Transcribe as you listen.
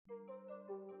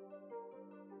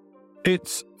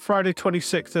It's Friday,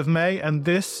 26th of May, and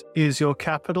this is your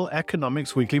Capital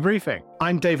Economics Weekly Briefing.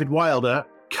 I'm David Wilder.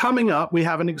 Coming up, we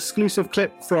have an exclusive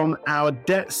clip from our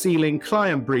debt ceiling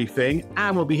client briefing,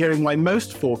 and we'll be hearing why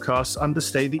most forecasts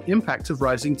understate the impact of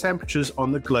rising temperatures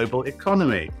on the global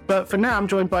economy. But for now, I'm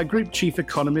joined by Group Chief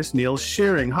Economist Neil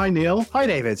Shearing. Hi, Neil. Hi,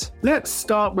 David. Let's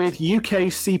start with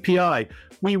UK CPI.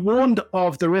 We warned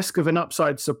of the risk of an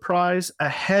upside surprise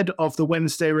ahead of the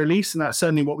Wednesday release, and that's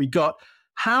certainly what we got.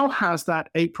 How has that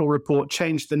April report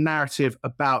changed the narrative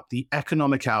about the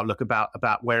economic outlook,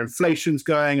 about where inflation's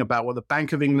going, about what the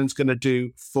Bank of England's going to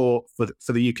do for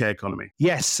the UK economy?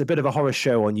 Yes, a bit of a horror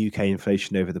show on UK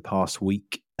inflation over the past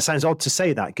week. It sounds odd to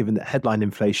say that, given that headline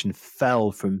inflation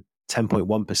fell from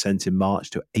 10.1% in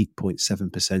March to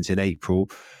 8.7% in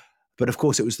April. But of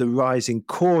course, it was the rising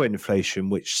core inflation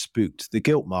which spooked the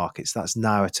gilt markets. That's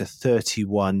now at a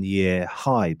 31-year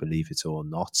high, believe it or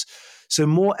not. So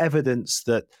more evidence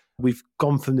that we've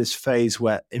gone from this phase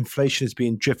where inflation is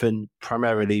being driven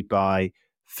primarily by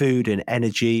food and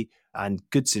energy and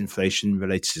goods inflation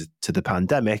related to the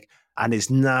pandemic, and is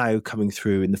now coming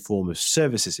through in the form of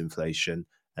services inflation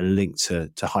and linked to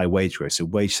high wage growth. So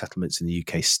wage settlements in the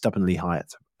UK stubbornly high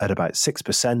at about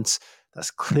 6%. That's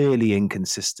clearly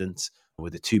inconsistent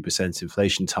with a 2%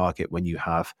 inflation target when you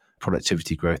have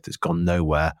productivity growth that's gone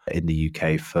nowhere in the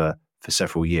UK for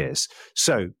several years.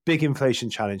 So big inflation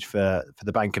challenge for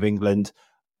the Bank of England.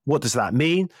 What does that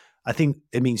mean? I think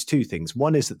it means two things.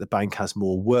 One is that the bank has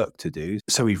more work to do.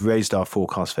 So we've raised our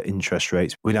forecast for interest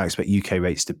rates. We now expect UK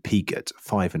rates to peak at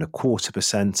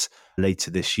 5.25%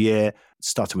 later this year,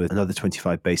 starting with another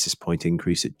 25 basis point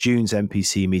increase at June's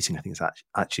MPC meeting. I think it's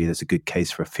actually there's a good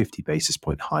case for a 50 basis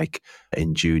point hike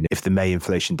in June. If the May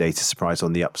inflation data surprise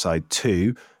on the upside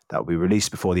too, that will be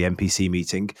released before the MPC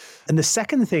meeting. And the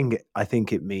second thing I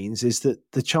think it means is that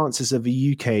the chances of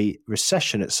a UK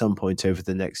recession at some point over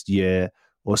the next year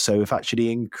or so have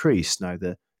actually increased. Now,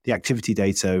 the activity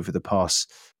data over the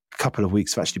past couple of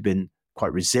weeks have actually been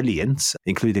quite resilient,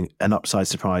 including an upside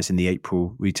surprise in the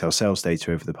April retail sales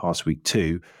data over the past week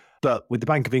too. But with the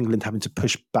Bank of England having to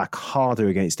push back harder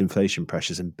against inflation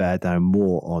pressures and bear down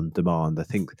more on demand, I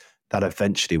think that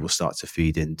eventually will start to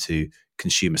feed into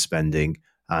consumer spending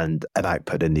and an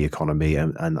output in the economy.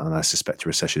 And I suspect a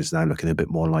recession is now looking a bit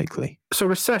more likely. So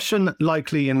recession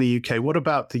likely in the UK. What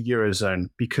about the Eurozone?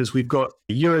 Because we've got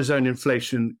Eurozone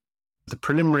inflation, the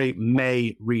preliminary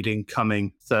May reading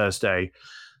coming Thursday.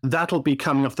 That'll be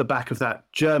coming off the back of that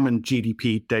German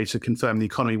GDP data confirming the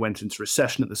economy went into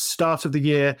recession at the start of the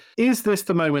year. Is this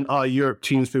the moment our Europe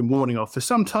team's been warning of for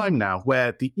some time now,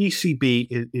 where the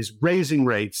ECB is raising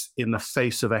rates in the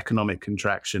face of economic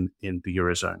contraction in the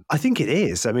Eurozone? I think it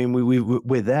is. I mean,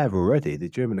 we're there already. The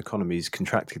German economy is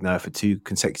contracting now for 2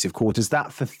 consecutive quarters.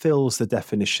 That fulfills the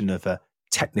definition of a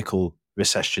technical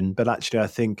recession. But actually, I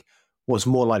think what's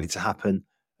more likely to happen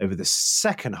over the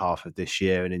second half of this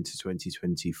year and into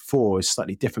 2024 is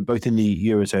slightly different, both in the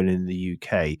Eurozone and in the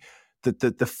UK.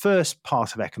 The first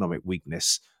part of economic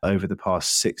weakness over the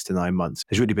past 6 to 9 months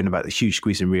has really been about the huge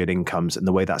squeeze in real incomes and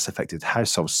the way that's affected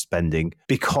household spending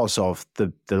because of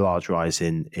the large rise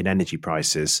in energy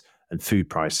prices and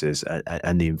food prices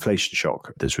and the inflation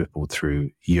shock that's rippled through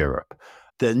Europe.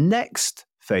 The next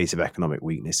phase of economic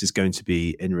weakness is going to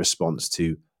be in response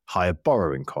to higher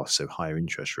borrowing costs, so higher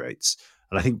interest rates.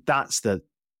 And I think that's the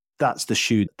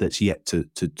shoe that's yet to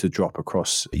drop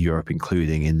across Europe,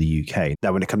 including in the UK.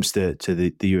 Now, when it comes to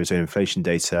the Eurozone inflation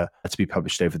data to be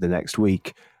published over the next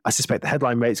week, I suspect the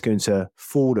headline rate is going to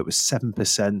fall. It was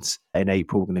 7% in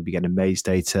April. We're going to be getting May's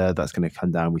data. That's going to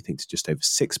come down, we think, to just over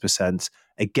 6%,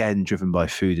 again, driven by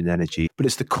food and energy. But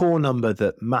it's the core number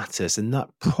that matters. And that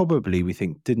probably, we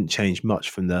think, didn't change much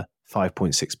from the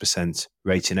 5.6%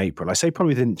 rate in April. I say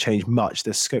probably didn't change much.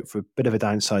 There's scope for a bit of a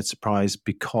downside surprise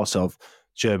because of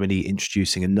Germany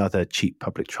introducing another cheap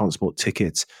public transport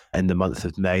ticket in the month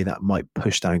of May. That might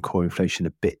push down core inflation a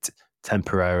bit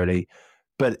temporarily,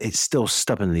 but it's still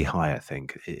stubbornly high, I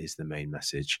think, is the main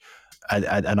message,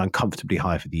 and uncomfortably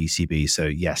high for the ECB. So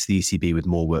yes, the ECB with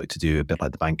more work to do, a bit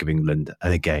like the Bank of England.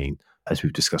 And again, as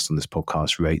we've discussed on this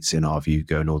podcast, rates, in our view,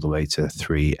 going all the way to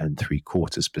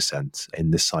 3.75% in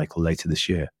this cycle later this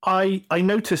year. I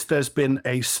noticed there's been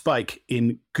a spike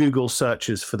in Google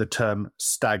searches for the term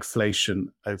stagflation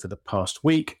over the past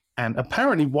week, and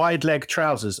apparently wide leg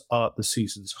trousers are the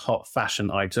season's hot fashion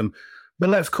item. But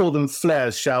let's call them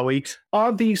flares, shall we?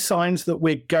 Are these signs that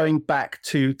we're going back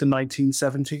to the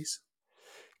 1970s?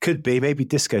 Could be. Maybe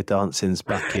disco dancing's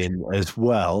back in as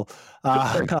well.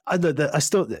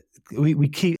 We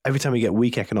keep, every time we get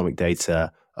weak economic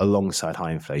data alongside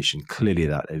high inflation, clearly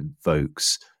that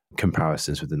invokes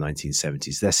comparisons with the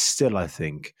 1970s. There's still, I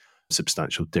think,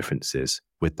 substantial differences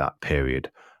with that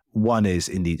period. One is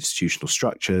in the institutional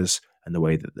structures and the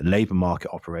way that the labour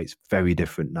market operates, very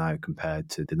different now compared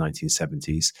to the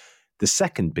 1970s. The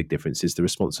second big difference is the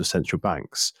response of central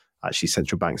banks. Actually,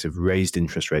 central banks have raised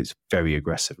interest rates very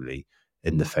aggressively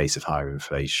in the face of higher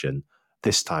inflation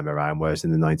this time around, whereas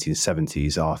in the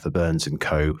 1970s, Arthur Burns and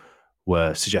co.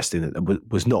 were suggesting that there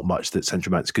was not much that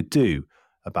central banks could do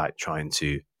about trying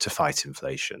to fight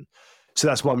inflation. So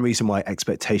that's one reason why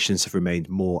expectations have remained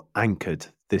more anchored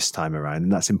this time around.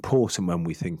 And that's important when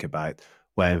we think about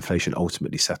where inflation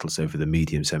ultimately settles over the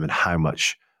medium term and how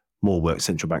much more work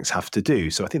central banks have to do.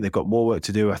 So I think they've got more work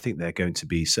to do. I think they're going to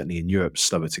be, certainly in Europe,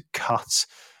 slower to cut.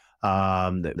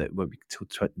 That won't be till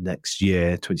next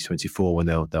year, 2024, when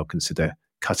they'll consider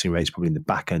cutting rates, probably in the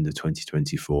back end of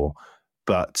 2024.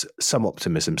 But some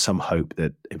optimism, some hope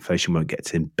that inflation won't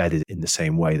get embedded in the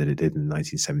same way that it did in the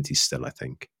 1970s still, I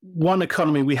think. One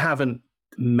economy we haven't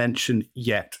mentioned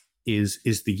yet is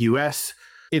the US.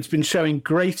 It's been showing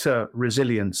greater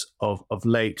resilience of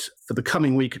late. For the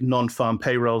coming week, non-farm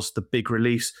payrolls, the big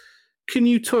release. Can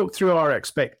you talk through our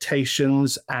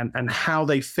expectations and how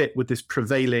they fit with this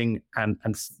prevailing and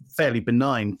fairly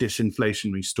benign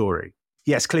disinflationary story?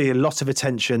 Yes, clearly a lot of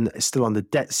attention is still on the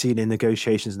debt ceiling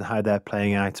negotiations and how they're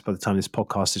playing out. By the time this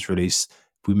podcast is released,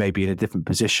 we may be in a different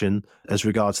position as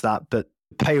regards that. But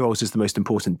payrolls is the most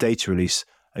important data release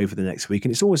over the next week.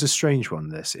 And it's always a strange one,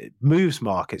 this. It moves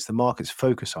markets, the markets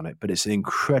focus on it, but it's an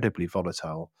incredibly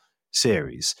volatile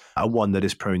series and one that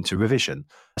is prone to revision.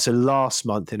 So last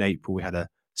month in April, we had a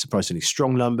surprisingly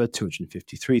strong number,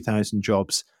 253,000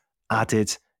 jobs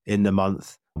added in the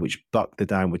month, which bucked the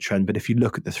downward trend. But if you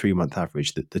look at the 3-month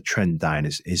average, the trend down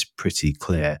is pretty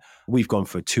clear. We've gone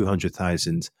for a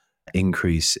 200,000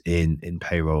 increase in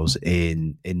payrolls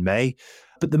in May.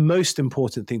 But the most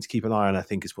important thing to keep an eye on, I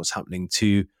think, is what's happening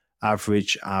to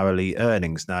average hourly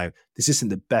earnings. Now, this isn't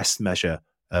the best measure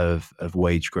of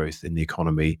wage growth in the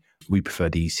economy. We prefer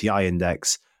the ECI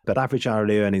index, but average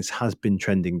hourly earnings has been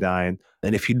trending down.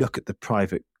 And if you look at the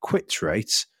private quit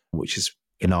rate, which is,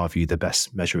 in our view, the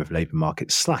best measure of labour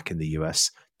market slack in the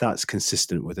US, that's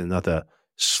consistent with another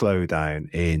slowdown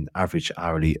in average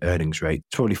hourly earnings rate.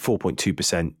 It's probably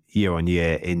 4.2% year on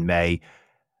year in May.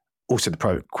 Also, the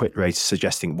private quit rate is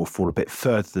suggesting it will fall a bit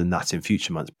further than that in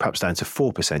future months, perhaps down to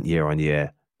 4% year on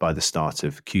year by the start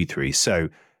of Q3. So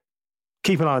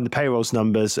keep an eye on the payrolls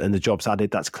numbers and the jobs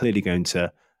added. That's clearly going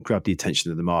to grab the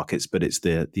attention of the markets, but it's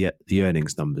the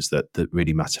earnings numbers that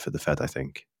really matter for the Fed, I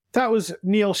think. That was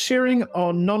Neil Shearing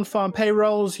on non-farm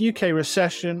payrolls, UK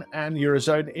recession and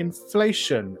Eurozone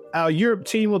inflation. Our Europe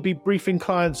team will be briefing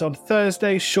clients on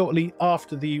Thursday, shortly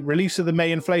after the release of the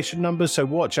May inflation numbers, so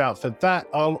watch out for that.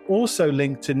 I'll also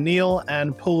link to Neil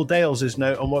and Paul Dales'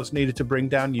 note on what's needed to bring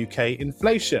down UK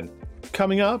inflation.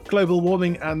 Coming up, global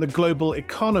warming and the global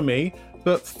economy.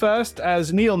 But first,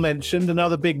 as Neil mentioned,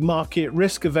 another big market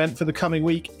risk event for the coming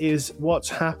week is what's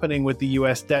happening with the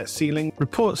US debt ceiling.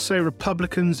 Reports say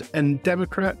Republicans and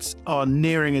Democrats are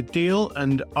nearing a deal,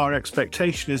 and our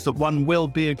expectation is that one will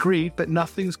be agreed, but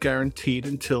nothing's guaranteed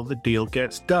until the deal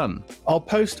gets done. I'll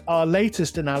post our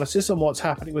latest analysis on what's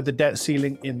happening with the debt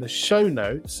ceiling in the show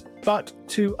notes. But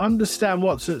to understand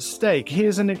what's at stake,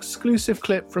 here's an exclusive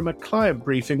clip from a client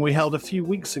briefing we held a few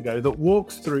weeks ago that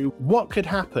walks through what could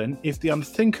happen if the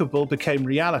unthinkable became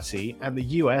reality and the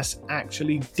US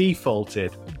actually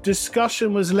defaulted.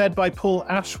 Discussion was led by Paul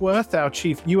Ashworth, our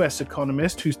chief US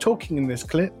economist, who's talking in this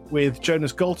clip, with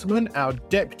Jonas Golterman, our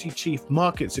deputy chief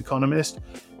markets economist,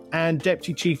 and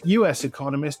deputy chief US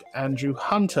economist Andrew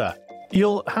Hunter.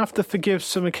 You'll have to forgive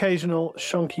some occasional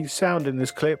shonky sound in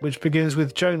this clip, which begins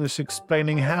with Jonas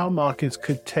explaining how markets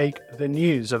could take the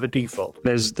news of a default.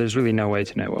 There's really no way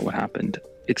to know what would happen,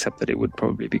 except that it would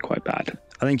probably be quite bad.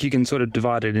 I think you can sort of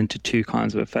divide it into two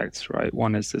kinds of effects, right?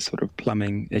 One is the sort of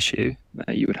plumbing issue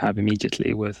that you would have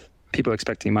immediately with people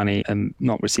expecting money and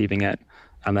not receiving it,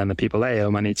 and then the people they owe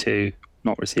money to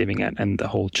not receiving it, and the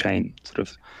whole chain sort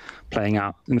of playing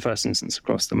out in the first instance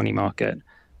across the money market,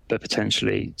 but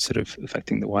potentially sort of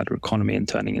affecting the wider economy and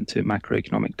turning into a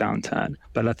macroeconomic downturn.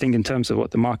 But I think in terms of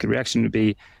what the market reaction would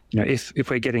be, if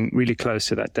we're getting really close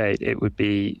to that date, it would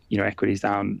be, equities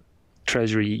down,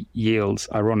 treasury yields,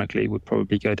 ironically, would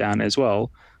probably go down as well,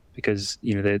 because,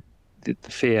 the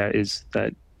fear is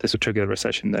that this will trigger the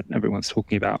recession that everyone's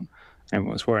talking about,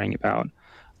 everyone's worrying about.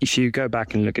 If you go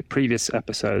back and look at previous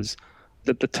episodes,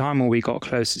 the time when we got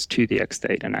closest to the X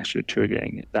date and actually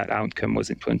triggering that outcome was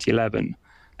in 2011.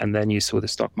 And then you saw the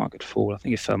stock market fall. I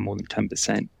think it fell more than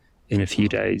 10% in a few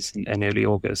days in early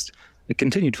August. It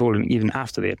continued falling even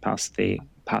after they had passed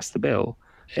the bill.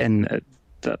 And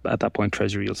at that point,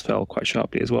 Treasury yields fell quite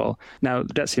sharply as well. Now,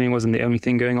 the debt ceiling wasn't the only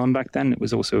thing going on back then. It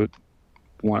was also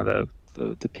one of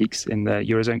the peaks in the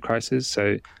Eurozone crisis.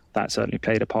 So that certainly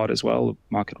played a part as well. The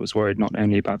market was worried not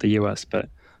only about the US, but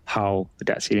how the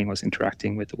debt ceiling was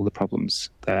interacting with all the problems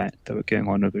that were going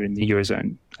on over in the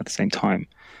Eurozone at the same time.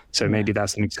 So maybe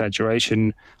that's an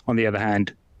exaggeration. On the other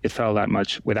hand, it fell that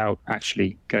much without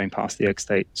actually going past the X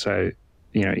date. So,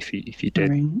 if you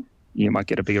did, you might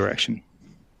get a bigger reaction.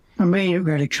 For me, it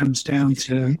really comes down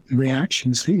to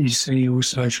reactions that you see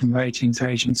also from ratings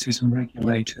agencies and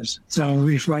regulators. So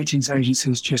if ratings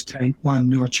agencies just take one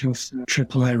notch off the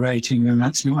AAA rating, then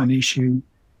that's not an issue.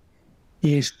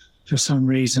 If for some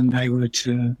reason they were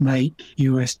to make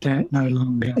US debt no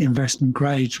longer investment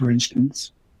grade, for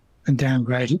instance, and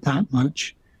downgrade it that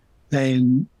much,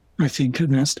 then I think at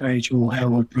that stage all hell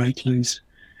would break loose,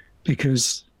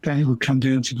 because then it would come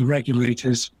down to the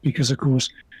regulators, because of course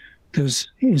there's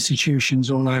institutions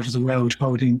all over the world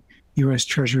holding US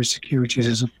Treasury securities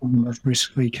as a form of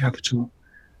risk-free capital,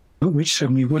 but which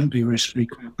certainly wouldn't be risk-free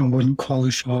and wouldn't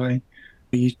qualify.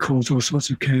 You'd cause all sorts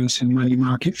of chaos in money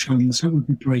market funds that would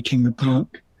be breaking the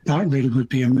buck. That really would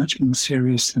be a much more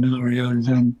serious scenario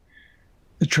than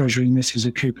the Treasury misses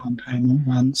a coupon payment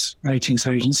once. Ratings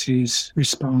agencies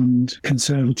respond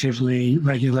conservatively.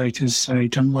 Regulators say,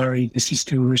 don't worry, this is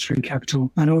still risk-free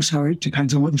capital. And also it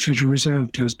depends on what the Federal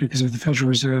Reserve does, because if the Federal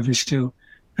Reserve is still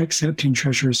accepting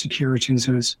Treasury securities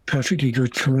as perfectly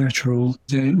good collateral,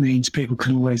 then it means people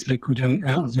can always liquidate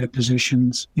out of their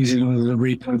positions using either the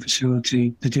repo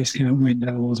facility, the discount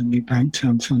window, or the new bank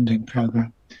term funding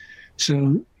program.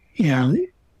 So,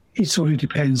 it sort of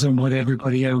depends on what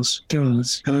everybody else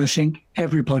does. And I think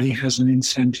everybody has an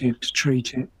incentive to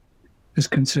treat it as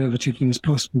conservatively as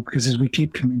possible, because as we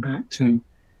keep coming back to,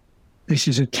 this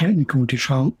is a technical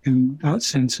default in that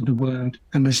sense of the word,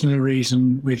 and there's no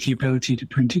reason with the ability to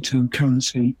print its own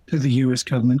currency that the US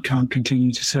government can't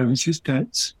continue to service its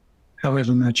debts,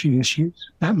 however much it issues.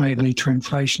 That may lead to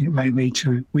inflation, it may lead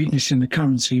to weakness in the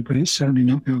currency, but it's certainly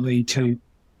not going to lead to,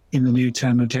 in the new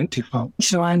term, of debt default.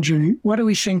 So, Andrew, what do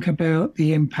we think about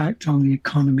the impact on the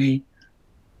economy?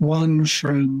 One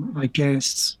from, I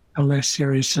guess, a less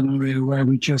serious scenario where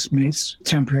we just miss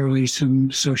temporarily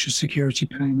some Social Security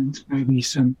payments, maybe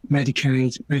some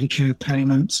Medicare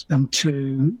payments, and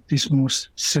to this more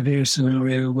severe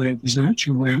scenario where there's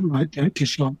actual outright debt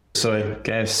default. So I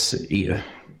guess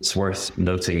it's worth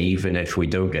noting, even if we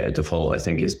don't get a default, I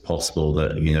think it's possible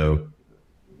that,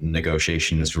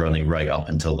 negotiations running right up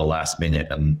until the last minute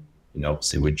and,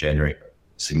 obviously would generate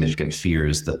significant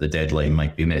fears that the deadline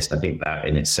might be missed. I think that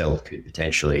in itself could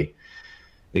potentially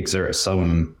exert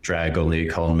some drag on the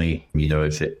economy.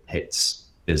 If it hits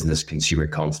business, consumer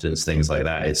confidence, things like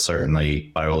that, it's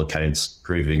certainly, by all accounts,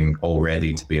 proving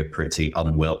already to be a pretty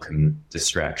unwelcome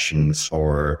distraction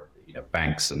for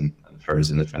banks and firms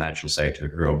in the financial sector,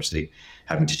 who are obviously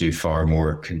having to do far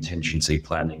more contingency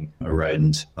planning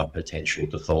around a potential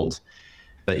default.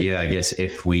 But I guess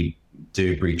if we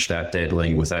do breach that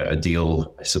deadline without a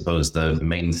deal, I suppose the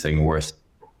main thing worth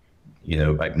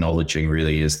acknowledging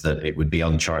really is that it would be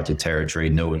uncharted territory.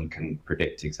 No one can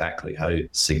predict exactly how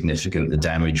significant the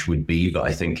damage would be, but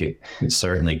I think it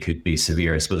certainly could be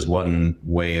severe. I suppose one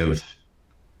way of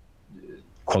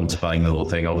quantifying the whole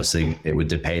thing, obviously it would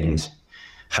depend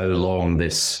how long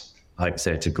this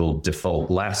hypothetical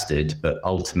default lasted, but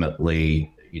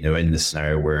ultimately, in the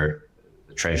scenario where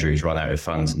the Treasury's run out of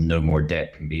funds and no more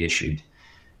debt can be issued,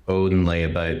 only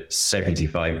about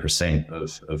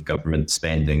 75% of government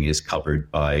spending is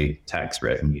covered by tax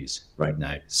revenues right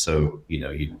now. So,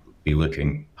 you'd be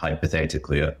looking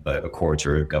hypothetically at about a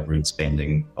quarter of government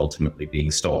spending ultimately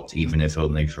being stopped, even if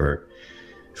only for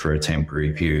a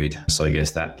temporary period. So I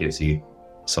guess that gives you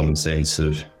some sense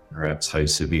of perhaps how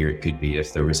severe it could be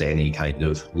if there was any kind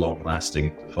of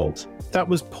long-lasting default. That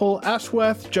was Paul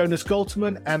Ashworth, Jonas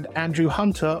Galterman, and Andrew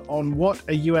Hunter on what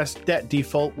a US debt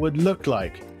default would look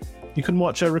like. You can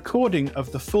watch a recording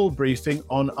of the full briefing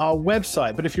on our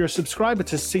website, but if you're a subscriber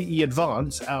to CE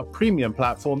Advance, our premium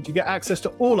platform, you get access to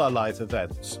all our live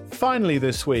events. Finally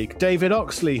this week, David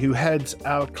Oxley, who heads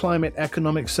our Climate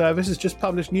Economic Service, has just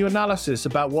published new analysis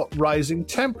about what rising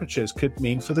temperatures could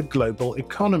mean for the global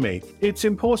economy. It's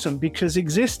important because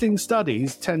existing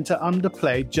studies tend to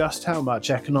underplay just how much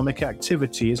economic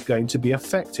activity is going to be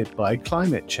affected by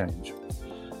climate change.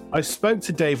 I spoke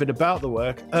to David about the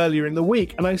work earlier in the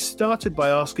week, and I started by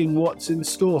asking what's in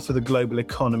store for the global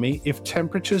economy if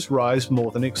temperatures rise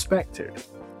more than expected.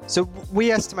 So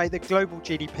we estimate that global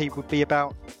GDP would be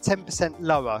about 10%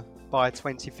 lower by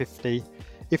 2050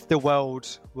 if the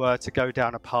world were to go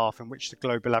down a path in which the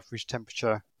global average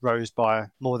temperature rose by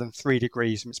more than 3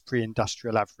 degrees from its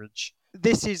pre-industrial average.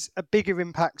 This is a bigger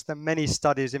impact than many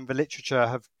studies in the literature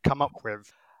have come up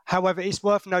with. However, it's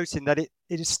worth noting that it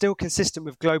is still consistent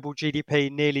with global GDP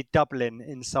nearly doubling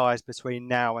in size between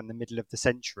now and the middle of the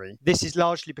century. This is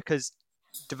largely because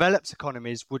developed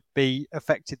economies would be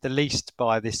affected the least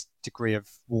by this degree of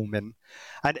warming.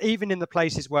 And even in the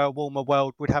places where a warmer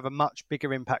world would have a much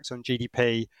bigger impact on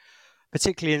GDP,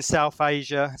 particularly in South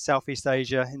Asia, Southeast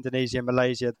Asia, Indonesia,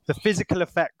 Malaysia, the physical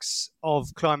effects of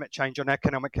climate change on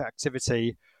economic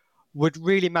activity would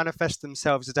really manifest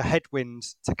themselves as a headwind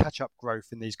to catch up growth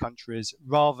in these countries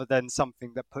rather than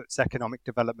something that puts economic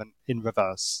development in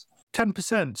reverse.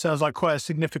 10% sounds like quite a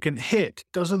significant hit.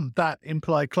 Doesn't that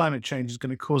imply climate change is going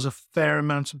to cause a fair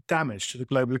amount of damage to the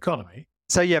global economy?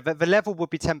 So yeah, the level would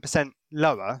be 10%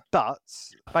 lower, but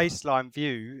baseline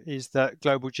view is that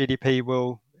global GDP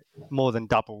will more than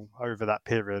double over that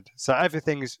period. So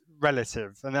everything's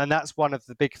relative. And that's one of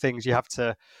the big things you have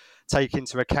to take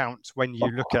into account when you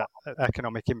look at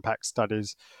economic impact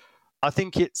studies. I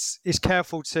think it's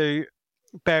careful to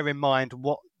bear in mind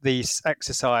what this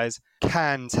exercise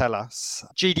can tell us.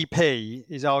 GDP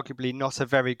is arguably not a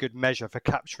very good measure for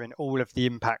capturing all of the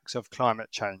impacts of climate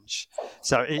change.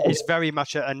 So it is very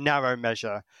much a narrow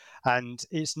measure, and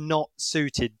it's not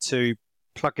suited to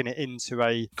plugging it into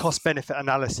a cost-benefit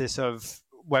analysis of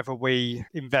whether we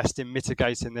invest in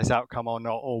mitigating this outcome or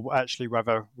not, or actually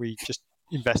whether we just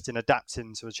invest in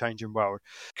adapting to a changing world.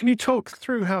 Can you talk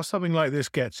through how something like this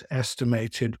gets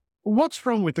estimated? What's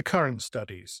wrong with the current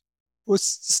studies? Well,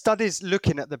 studies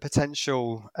looking at the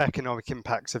potential economic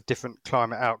impacts of different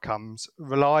climate outcomes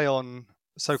rely on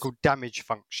so-called damage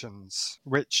functions,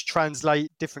 which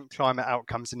translate different climate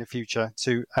outcomes in the future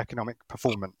to economic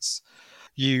performance.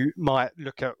 You might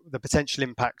look at the potential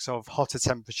impacts of hotter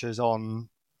temperatures on,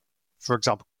 for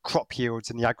example, crop yields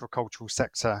in the agricultural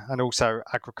sector, and also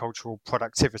agricultural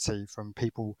productivity from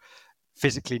people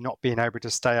physically not being able to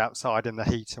stay outside in the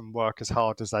heat and work as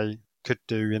hard as they could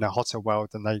do in a hotter world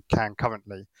than they can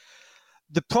currently.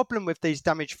 The problem with these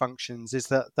damage functions is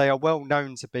that they are well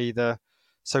known to be the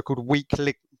so-called weak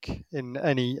link in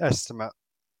any estimate,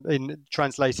 in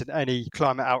translating any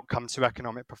climate outcome to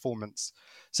economic performance.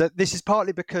 So this is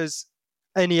partly because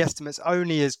any estimate's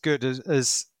only as good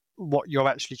as what you're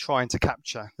actually trying to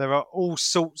capture. There are all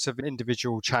sorts of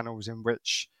individual channels in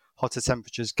which hotter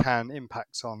temperatures can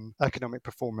impact on economic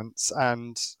performance,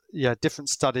 and different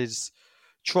studies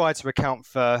try to account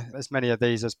for as many of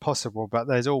these as possible, but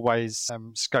there's always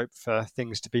scope for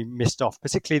things to be missed off,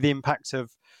 particularly the impact of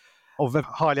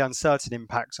highly uncertain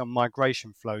impacts on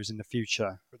migration flows in the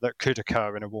future that could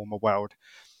occur in a warmer world.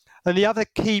 And the other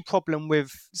key problem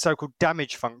with so-called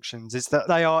damage functions is that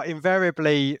they are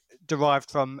invariably derived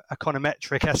from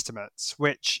econometric estimates,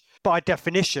 which by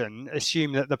definition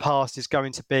assume that the past is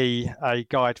going to be a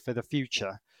guide for the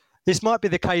future. This might be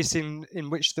the case in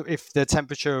which if the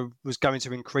temperature was going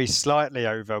to increase slightly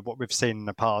over what we've seen in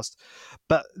the past,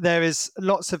 but there is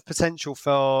lots of potential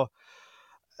for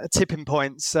tipping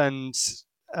points and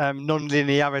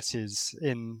non-linearities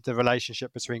in the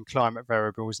relationship between climate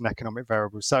variables and economic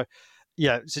variables. So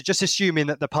just assuming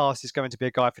that the past is going to be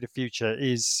a guide for the future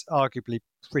is arguably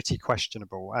pretty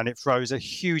questionable, and it throws a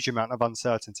huge amount of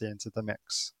uncertainty into the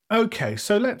mix. Okay,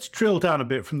 so let's drill down a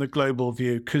bit from the global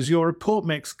view, because your report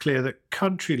makes clear that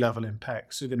country level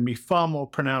impacts are going to be far more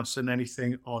pronounced than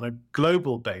anything on a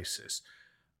global basis.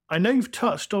 I know you've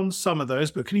touched on some of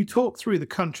those, but can you talk through the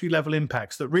country level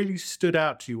impacts that really stood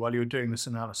out to you while you were doing this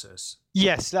analysis?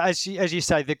 Yes, as you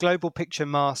say, the global picture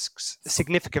masks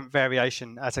significant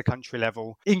variation at a country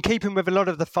level. In keeping with a lot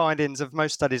of the findings of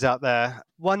most studies out there,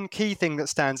 one key thing that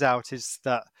stands out is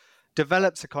that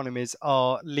developed economies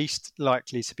are least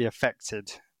likely to be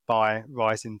affected by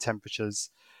rising temperatures.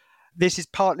 This is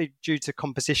partly due to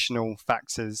compositional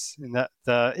factors, in that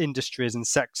the industries and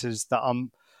sectors that are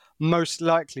most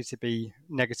likely to be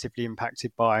negatively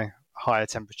impacted by higher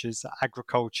temperatures,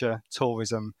 agriculture,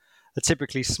 tourism, are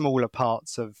typically smaller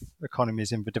parts of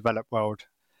economies in the developed world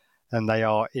than they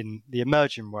are in the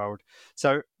emerging world.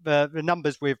 So the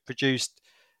numbers we've produced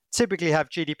typically have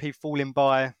GDP falling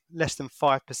by less than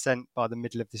 5% by the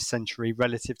middle of this century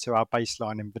relative to our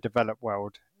baseline in the developed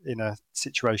world, in a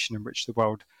situation in which the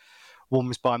world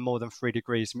warms by more than 3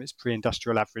 degrees from its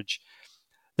pre-industrial average.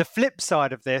 The flip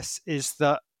side of this is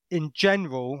that in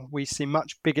general, we see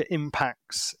much bigger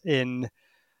impacts in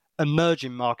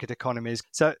emerging market economies.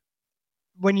 So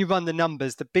when you run the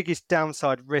numbers, the biggest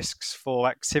downside risks for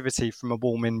activity from a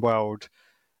warming world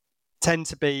tend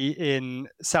to be in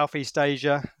Southeast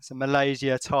Asia, so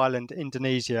Malaysia, Thailand,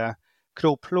 Indonesia, could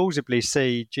all plausibly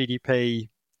see GDP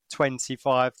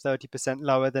 25, 30%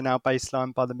 lower than our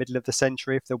baseline by the middle of the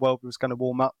century if the world was going to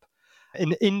warm up.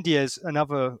 In India's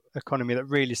another economy that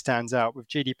really stands out, with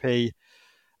GDP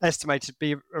estimated to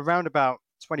be around about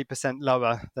 20%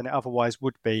 lower than it otherwise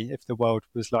would be if the world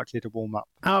was likely to warm up.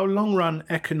 Our long-run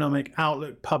economic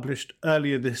outlook published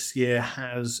earlier this year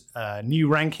has new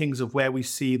rankings of where we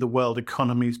see the world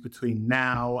economies between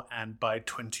now and by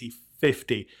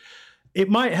 2050. It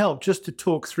might help just to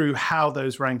talk through how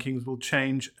those rankings will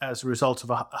change as a result of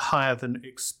a higher than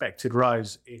expected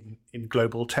rise in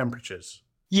global temperatures.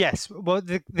 Yes, well,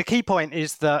 the key point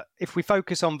is that if we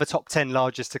focus on the top 10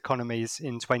 largest economies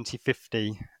in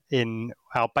 2050 in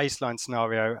our baseline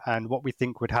scenario and what we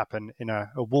think would happen in a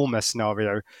warmer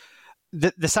scenario,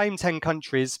 the same 10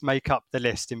 countries make up the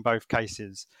list in both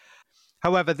cases.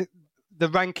 However, the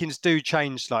rankings do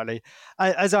change slightly.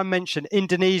 As I mentioned,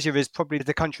 Indonesia is probably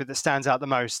the country that stands out the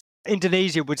most.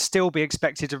 Indonesia would still be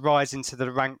expected to rise into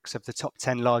the ranks of the top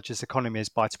 10 largest economies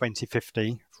by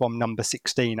 2050 from number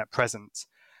 16 at present.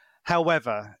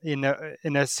 However, in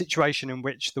a situation in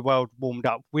which the world warmed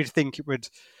up, we'd think it would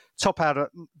top out at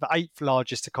the 8th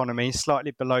largest economy,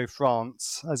 slightly below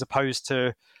France, as opposed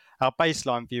to our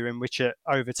baseline view in which it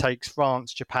overtakes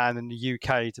France, Japan and the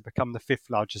UK to become the 5th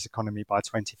largest economy by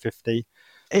 2050.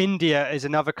 India is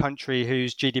another country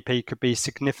whose GDP could be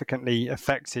significantly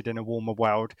affected in a warmer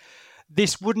world.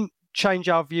 This wouldn't change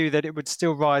our view that it would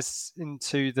still rise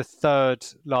into the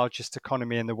 3rd largest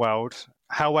economy in the world.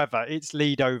 However, its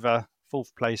lead over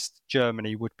 4th place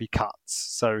Germany would be cut.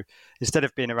 So instead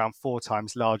of being around 4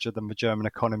 times larger than the German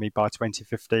economy by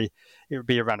 2050, it would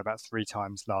be around about 3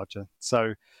 times larger.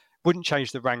 So wouldn't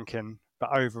change the ranking,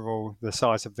 but overall the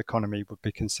size of the economy would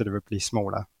be considerably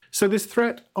smaller. So this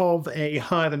threat of a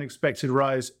higher than expected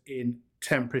rise in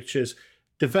temperatures,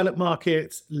 developed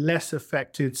markets less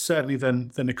affected certainly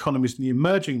than economies in the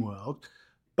emerging world.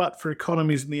 But for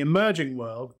economies in the emerging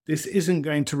world, this isn't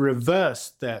going to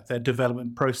reverse their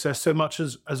development process so much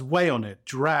as weigh on it,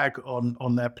 drag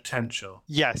on their potential.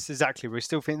 Yes, exactly. We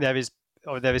still think there is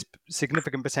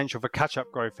significant potential for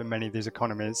catch-up growth in many of these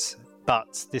economies,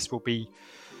 but this will be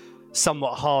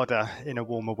somewhat harder in a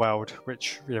warmer world,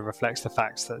 which reflects the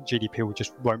fact that GDP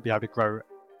won't be able to grow.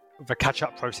 The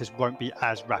catch-up process won't be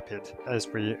as rapid as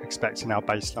we expect in our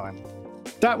baseline.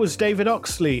 That was David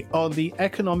Oxley on the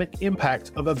economic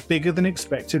impact of a bigger than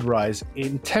expected rise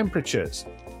in temperatures.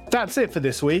 That's it for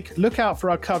this week. Look out for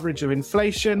our coverage of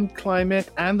inflation, climate,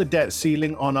 and the debt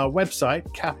ceiling on our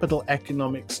website,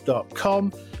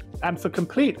 capitaleconomics.com. And for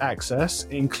complete access,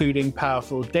 including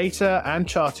powerful data and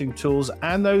charting tools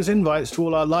and those invites to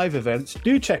all our live events,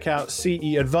 do check out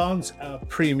CE Advance, our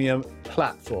premium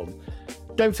platform.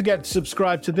 Don't forget to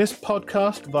subscribe to this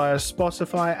podcast via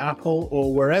Spotify, Apple,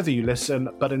 or wherever you listen.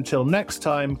 But until next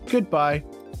time, goodbye.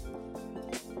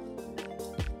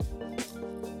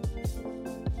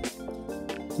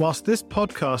 Whilst this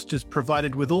podcast is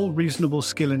provided with all reasonable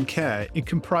skill and care, it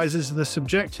comprises the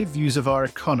subjective views of our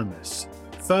economists.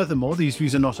 Furthermore, these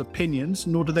views are not opinions,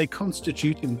 nor do they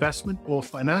constitute investment or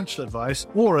financial advice,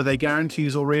 or are they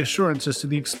guarantees or reassurances to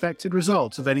the expected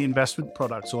results of any investment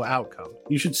products or outcome.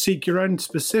 You should seek your own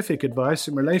specific advice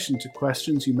in relation to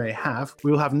questions you may have.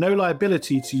 We will have no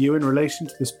liability to you in relation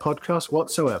to this podcast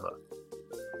whatsoever.